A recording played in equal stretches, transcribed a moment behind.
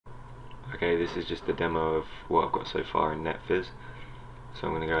Okay, this is just a demo of what I've got so far in Netphys. So I'm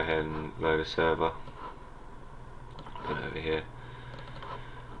going to go ahead and load a server, put it over here,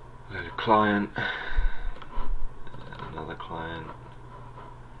 load a client, another client,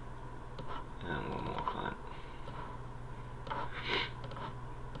 and one more client.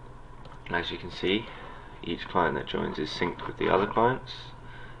 As you can see, each client that joins is synced with the other clients.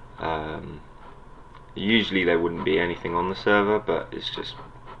 Usually there wouldn't be anything on the server, but it's just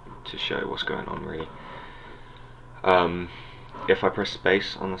to show what's going on really. If I press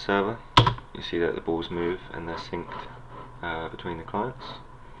space on the server, you see that the balls move and they're synced between the clients.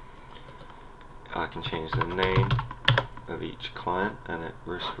 I can change the name of each client and it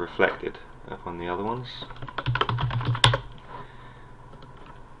was reflected upon the other ones.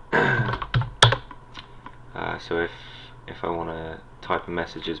 So if I want to type a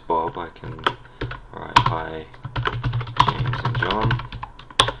message as Bob, I can write hi James and John,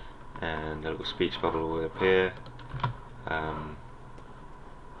 and a little speech bubble will appear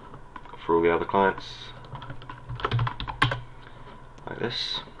for all the other clients, like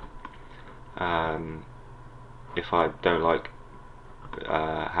this. If I don't like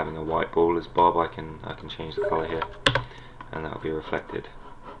having a white ball as Bob, I can change the colour here, and that will be reflected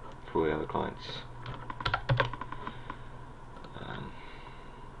for all the other clients.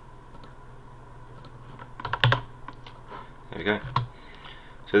 There we go.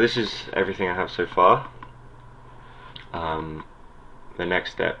 So this is everything I have so far. The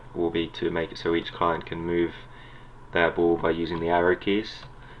next step will be to make it so each client can move their ball by using the arrow keys,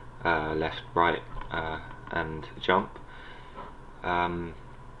 left, right, and jump. And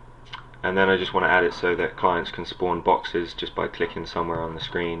then I just want to add it so that clients can spawn boxes just by clicking somewhere on the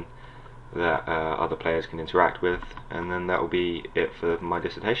screen that other players can interact with, and then that will be it for my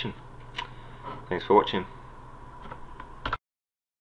dissertation. Thanks for watching.